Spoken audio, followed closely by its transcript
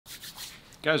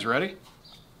Guys ready?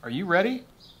 Are you ready?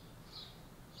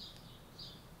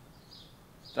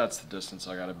 That's the distance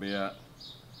I gotta be at.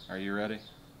 Are you ready?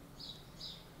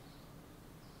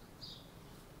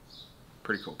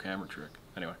 Pretty cool camera trick.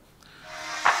 Anyway.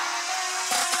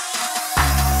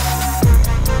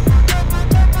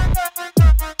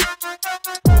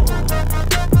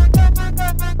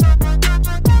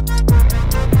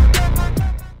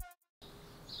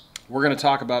 We're going to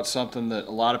talk about something that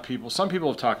a lot of people, some people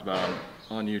have talked about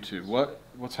on YouTube.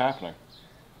 What's happening?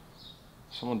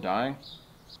 Someone dying?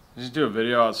 You just do a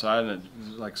video outside and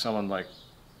it, like someone like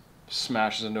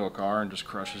smashes into a car and just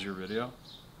crushes your video?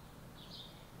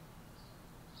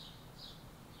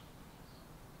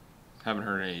 Haven't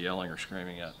heard any yelling or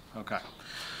screaming yet. Okay.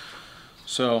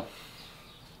 So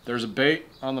there's a bait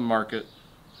on the market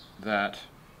that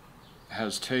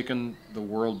has taken the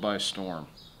world by storm.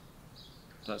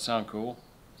 Does that sound cool?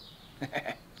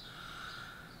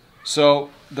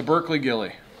 So, the Berkley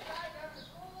Gilly.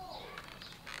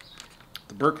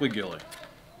 The Berkley Gilly.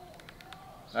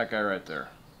 That guy right there.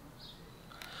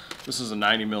 This is a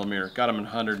 90mm. Got him in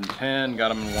 110, got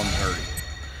him in 130.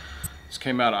 This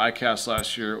came out of ICAST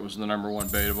last year. It was the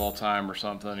 #1 bait of all time or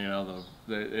something. You know,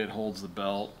 it holds the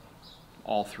belt.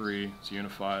 All three. It's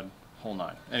unified. Whole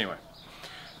nine. Anyway.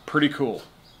 Pretty cool.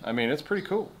 I mean, it's pretty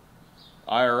cool.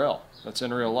 IRL. That's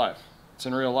in real life. It's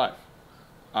in real life.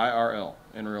 IRL.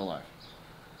 In real life.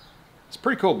 It's a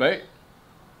pretty cool bait.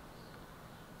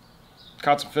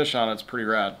 Caught some fish on it. It's pretty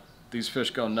rad. These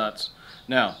fish go nuts.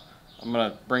 Now, I'm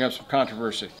going to bring up some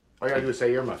controversy. All you gotta do is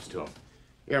say earmuffs to them.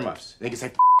 Earmuffs. They can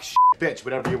say shit, bitch,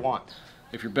 whatever you want.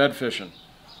 If you're bed fishing,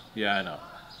 yeah, I know.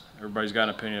 Everybody's got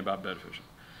an opinion about bed fishing.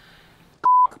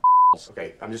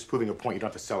 Okay, I'm just proving a point. You don't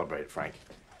have to celebrate it, Frank.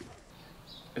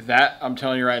 That, I'm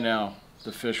telling you right now,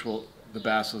 the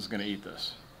bass is going to eat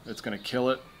this. It's going to kill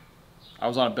it. I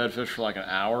was on a bed fish for like an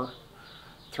hour,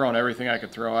 throwing everything I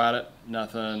could throw at it.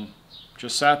 Nothing.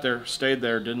 Just sat there, stayed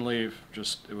there, didn't leave.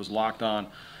 Just, it was locked on.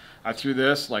 I threw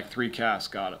this, like 3 casts,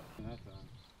 got it.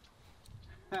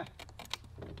 There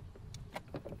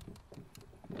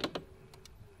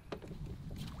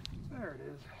it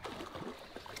is.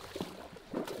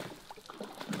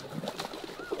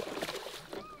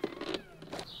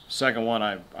 Second one,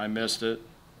 I missed it.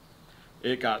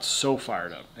 It got so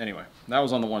fired up. Anyway, that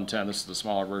was on the 110. This is the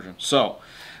smaller version. So,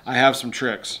 I have some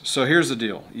tricks. So here's the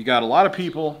deal. You got a lot of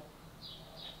people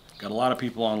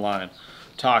online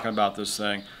talking about this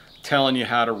thing, telling you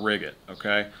how to rig it,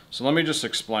 okay? So let me just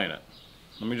explain it.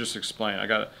 I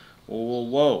got it.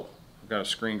 Whoa. I've got a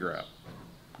screen grab.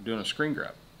 I'm doing a screen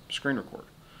grab. Screen record.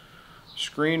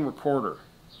 Screen recorder.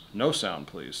 No sound,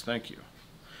 please. Thank you.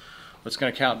 It's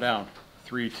going to count down.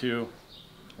 3, 2,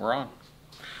 we're on.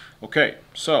 Okay,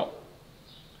 so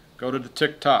go to the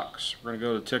TikToks. We're going to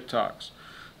go to TikToks.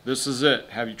 This is it.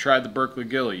 Have you tried the Berkley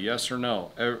Gilly? Yes or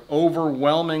no?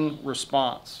 Overwhelming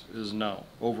response is no.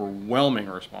 Overwhelming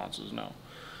response is no.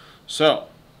 So,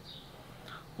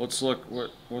 let's look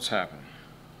what's happening.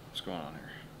 What's going on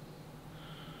here?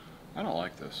 I don't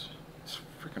like this. It's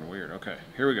freaking weird. Okay,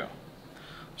 here we go.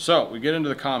 So, we get into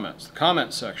the comments. The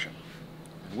comment section.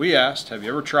 We asked, have you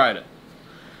ever tried it?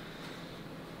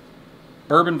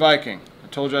 Bourbon Viking. I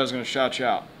told you I was going to shout you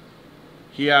out.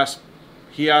 He asked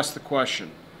the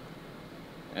question.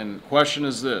 And the question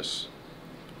is this.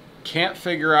 Can't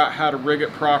figure out how to rig it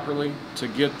properly to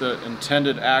get the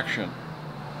intended action.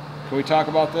 Can we talk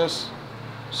about this?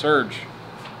 Surge.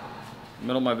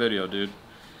 Middle of my video, dude.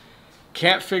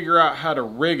 Can't figure out how to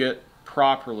rig it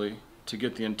properly to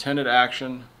get the intended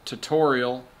action.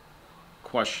 Tutorial?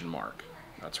 Question mark.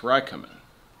 That's where I come in.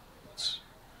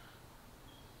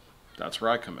 That's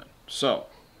where I come in. So,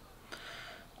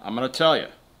 I'm going to tell you.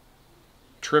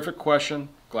 Terrific question.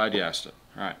 Glad you asked it.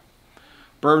 All right.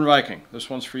 Bourbon Viking. This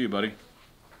one's for you, buddy.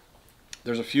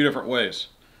 There's a few different ways,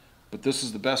 but this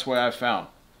is the best way I've found.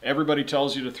 Everybody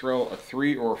tells you to throw a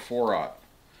 3 or a 4-aught.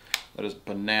 That is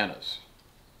bananas.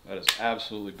 That is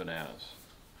absolutely bananas.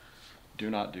 Do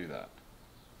not do that.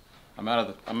 I'm out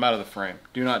of the frame.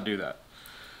 Do not do that.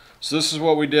 So this is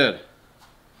what we did.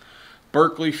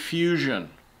 Berkley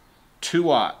Fusion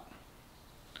 2-aught.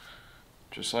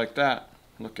 Just like that.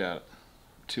 Look at it.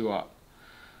 2-aught.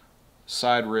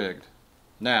 Side rigged.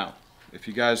 Now, if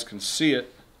you guys can see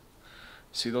it,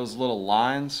 see those little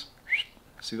lines?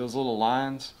 See those little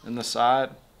lines in the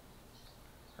side?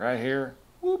 Right here.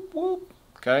 Whoop, whoop.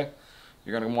 Okay?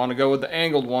 You're going to want to go with the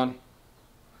angled one.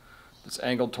 That's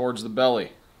angled towards the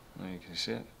belly. You can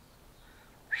see it?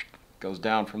 Goes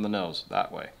down from the nose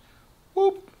that way.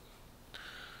 Whoop.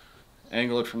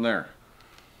 Angle it from there.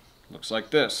 Looks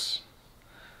like this.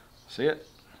 See it?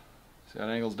 See that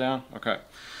angle's down? Okay.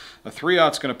 A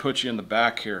 3/0's going to put you in the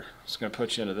back here. It's going to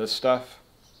put you into this stuff.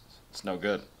 It's no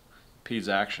good. P's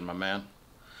action, my man.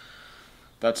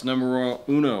 That's numero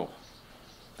uno.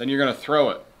 Then you're going to throw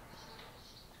it.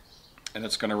 And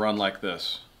it's going to run like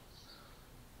this.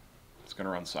 It's going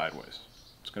to run sideways.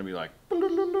 It's going to be like,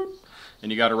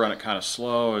 and you got to run it kind of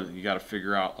slow. You got to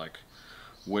figure out like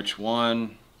which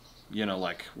one, you know,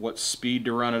 like what speed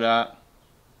to run it at.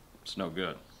 It's no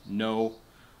good. No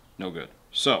good.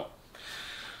 So,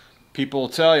 people will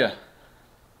tell you,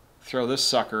 throw this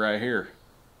sucker right here.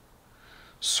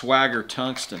 Swagger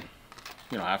Tungsten.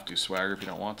 You don't have to swagger if you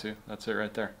don't want to. That's it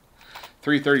right there.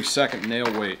 3/32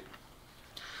 nail weight.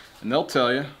 And they'll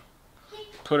tell you,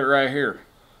 put it right here.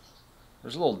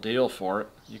 There's a little deal for it.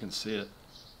 You can see it.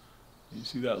 You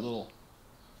see that little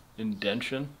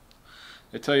indentation?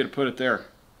 They tell you to put it there.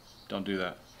 Don't do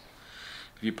that.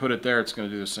 If you put it there, it's going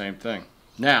to do the same thing.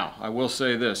 Now, I will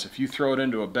say this. If you throw it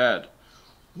into a bed,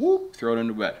 whoop, throw it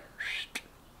into bed.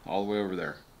 All the way over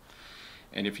there.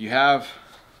 And if you have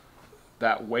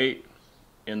that weight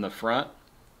in the front,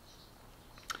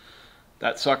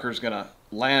 that sucker's going to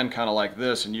land kind of like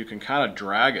this, and you can kind of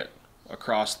drag it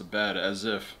across the bed as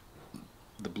if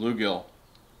the bluegill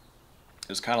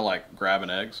is kind of like grabbing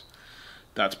eggs.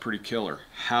 That's pretty killer.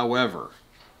 However,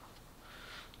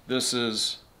 this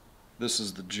is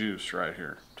the juice right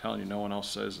here. I'm telling you, no one else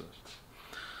says this.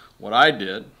 What I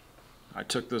did, I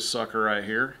took this sucker right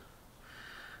here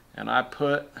and I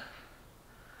put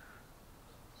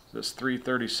this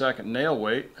 3/32 nail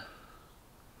weight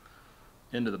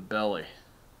into the belly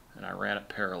and I ran it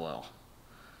parallel.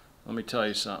 Let me tell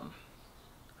you something.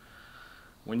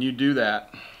 When you do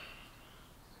that,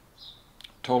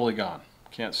 totally gone.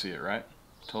 Can't see it, right?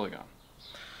 Totally gone.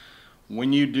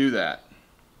 When you do that,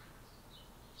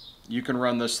 you can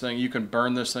run this thing, you can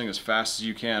burn this thing as fast as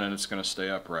you can and it's going to stay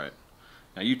upright.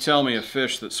 Now you tell me a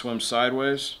fish that swims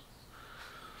sideways,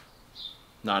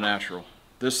 not natural.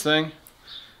 This thing,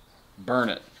 burn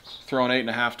it. Throw an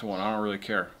 8.5 to 1, I don't really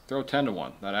care. Throw 10 to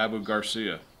 1, that Abu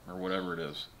Garcia or whatever it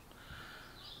is.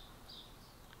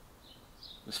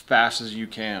 As fast as you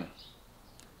can.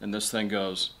 And this thing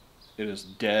goes, it is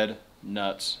dead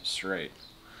nuts straight.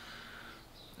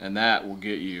 And that will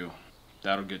get you,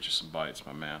 that'll get you some bites,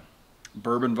 my man.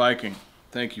 Bourbon Viking,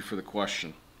 thank you for the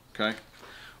question. Okay,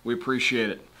 we appreciate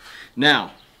it.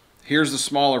 Now, here's the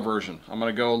smaller version. I'm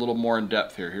going to go a little more in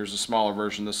depth here. Here's the smaller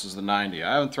version. This is the 90.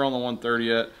 I haven't thrown the 130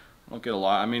 yet. I don't get a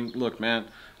lot. I mean, look, man,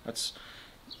 that's,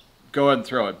 go ahead and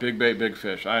throw it. Big bait, big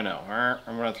fish. I know.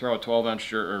 I'm going to throw a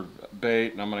 12-inch or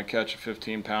bait, and I'm going to catch a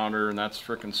 15-pounder, and that's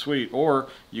freaking sweet. Or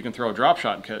you can throw a drop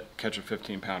shot and catch a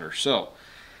 15-pounder. So,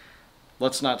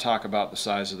 let's not talk about the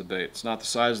size of the bait. It's not the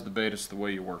size of the bait, it's the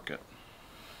way you work it.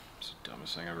 It's the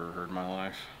dumbest thing I've ever heard in my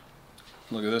life.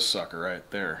 Look at this sucker right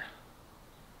there.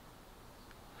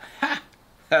 Ha!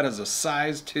 That is a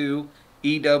size 2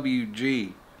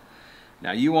 EWG.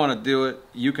 Now you want to do it,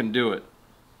 you can do it.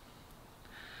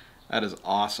 That is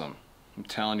awesome. I'm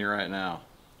telling you right now.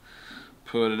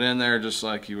 Put it in there just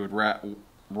like you would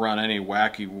run any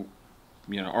wacky,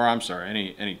 you know, or I'm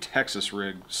sorry, any Texas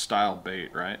rig style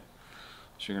bait, right?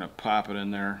 So you're going to pop it in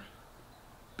there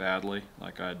badly,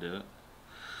 like I did it.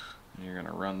 And you're going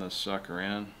to run this sucker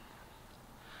in. And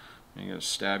you're going to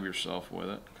stab yourself with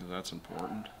it, because that's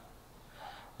important.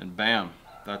 And bam,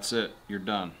 that's it. You're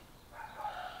done.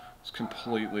 It's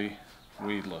completely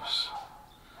weedless.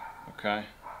 Okay?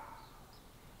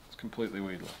 It's completely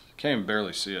weedless. You can't even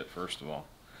barely see it, first of all.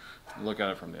 Look at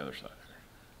it from the other side.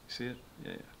 You see it?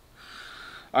 Yeah.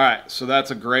 Alright, so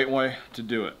that's a great way to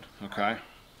do it. Okay?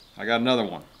 I got another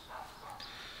one.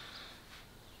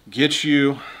 Get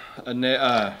you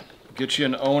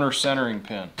an owner centering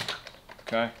pin.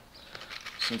 Okay?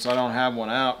 Since I don't have one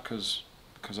out because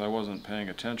I wasn't paying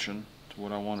attention to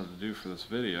what I wanted to do for this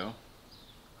video,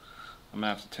 I'm going to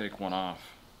have to take one off.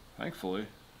 Thankfully,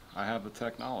 I have the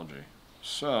technology.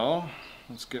 So,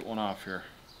 let's get one off here.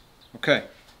 Okay.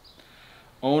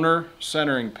 Owner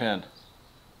centering pin.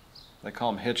 They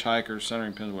call them hitchhikers,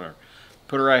 centering pins, whatever.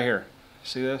 Put it right here.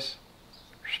 See this?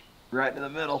 Right into the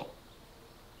middle.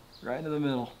 Right into the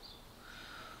middle.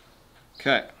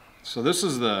 Okay, so this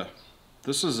is a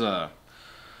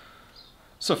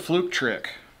fluke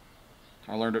trick.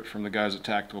 I learned it from the guys at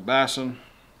Tactical Bassin.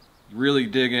 Really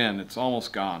dig in, it's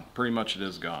almost gone. Pretty much it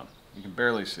is gone. You can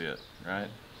barely see it, right?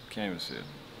 Can't even see it.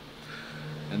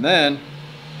 And then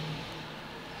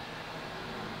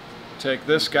take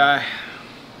this guy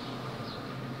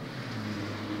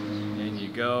and you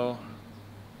go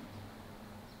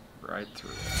right through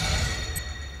it.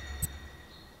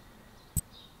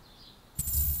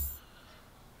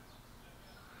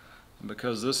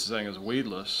 because this thing is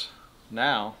weedless,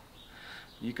 now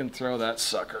you can throw that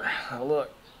sucker. Now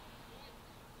look,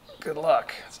 good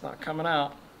luck, it's not coming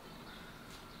out.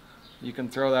 You can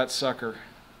throw that sucker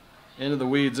into the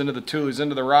weeds, into the tules,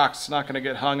 into the rocks. It's not going to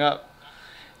get hung up,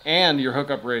 and your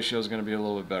hookup ratio is going to be a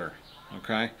little bit better.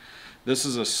 Okay, this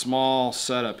is a small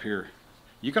setup here.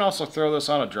 You can also throw this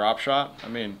on a drop shot. I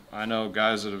mean, I know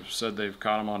guys that have said they've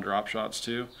caught them on drop shots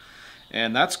too,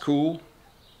 and that's cool.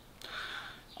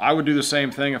 I would do the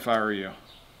same thing if I were you.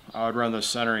 I would run the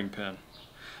centering pin,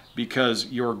 because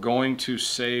you're going to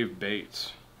save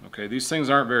baits. Okay, these things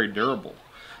aren't very durable.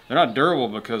 They're not durable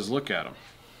because look at them.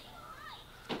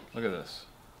 Look at this.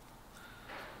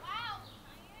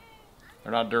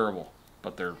 They're not durable,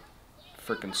 but they're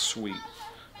freaking sweet.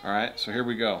 Alright, so here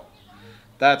we go.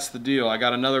 That's the deal. I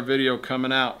got another video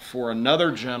coming out for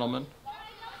another gentleman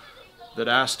that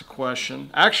asked a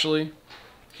question. Actually,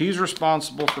 he's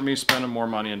responsible for me spending more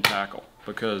money in tackle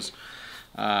because,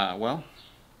 well,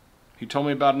 he told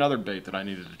me about another bait that I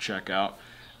needed to check out.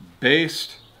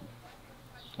 Based,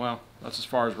 well, that's as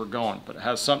far as we're going, but it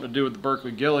has something to do with the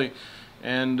Berkley Gilly,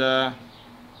 and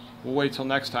we'll wait till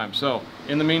next time. So,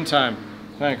 in the meantime,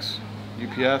 thanks,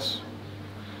 UPS,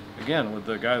 again, with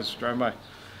the guys driving by.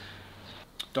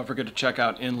 Don't forget to check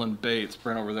out Inland Baits,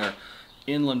 Brent over there.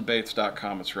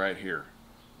 Inlandbaits.com, it's right here.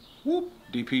 Whoop,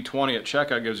 DP20 at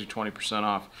checkout gives you 20%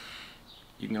 off.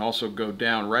 You can also go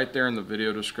down right there in the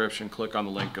video description, click on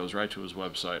the link, goes right to his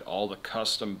website. All the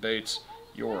custom baits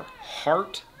your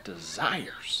heart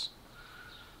desires.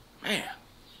 Man,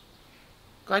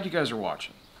 glad you guys are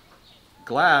watching.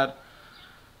 Glad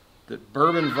that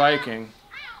Bourbon Viking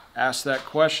asked that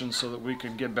question so that we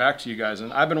could get back to you guys.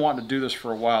 And I've been wanting to do this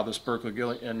for a while, this Berkley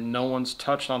Gilly, and no one's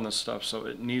touched on this stuff, so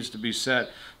it needs to be said.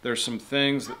 There's some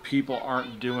things that people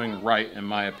aren't doing right, in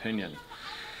my opinion.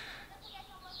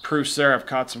 Proofs there, I've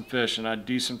caught some fish, and I had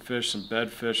decent fish, some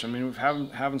bed fish. I mean, we're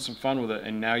having some fun with it,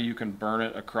 and now you can burn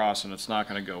it across, and it's not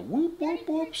going to go whoop, whoop,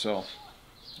 whoop. So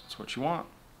that's what you want.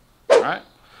 All right?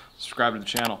 Subscribe to the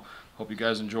channel. Hope you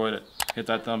guys enjoyed it. Hit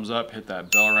that thumbs up, hit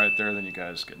that bell right there, then you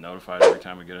guys get notified every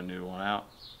time we get a new one out.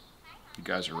 You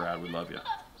guys are rad. We love you.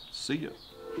 See ya.